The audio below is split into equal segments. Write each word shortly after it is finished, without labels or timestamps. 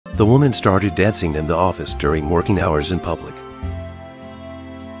The woman started dancing in the office during working hours in public.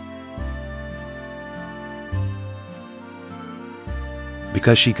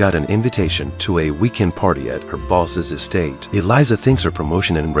 Because she got an invitation to a weekend party at her boss's estate. Eliza thinks her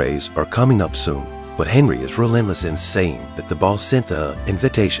promotion and raise are coming up soon, but Henry is relentless in saying that the boss sent the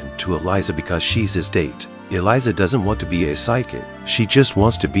invitation to Eliza because she's his date. Eliza doesn't want to be a sidekick, she just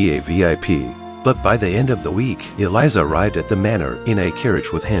wants to be a VIP. But by the end of the week, Eliza arrived at the manor in a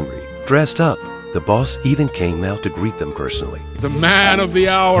carriage with Henry. Dressed up, the boss even came out to greet them personally. The man of the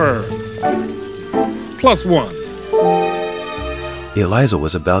hour! +1. Eliza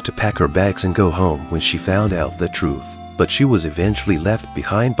was about to pack her bags and go home when she found out the truth. But she was eventually left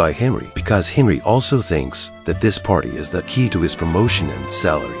behind by Henry because Henry also thinks that this party is the key to his promotion and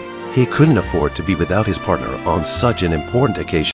salary. He couldn't afford to be without his partner on such an important occasion.